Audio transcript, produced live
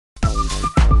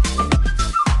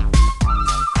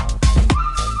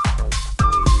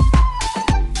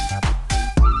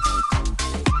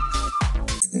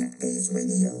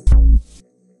Radio.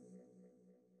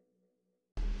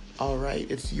 All right,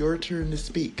 it's your turn to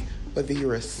speak. Whether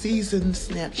you're a seasoned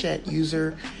Snapchat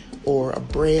user or a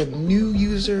brand new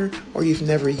user or you've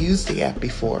never used the app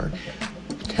before,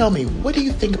 tell me, what do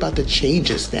you think about the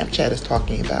changes Snapchat is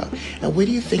talking about? And what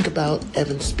do you think about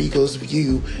Evan Spiegel's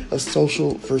view of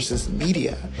social versus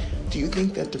media? Do you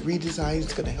think that the redesign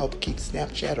is going to help keep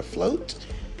Snapchat afloat?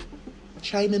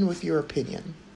 Chime in with your opinion.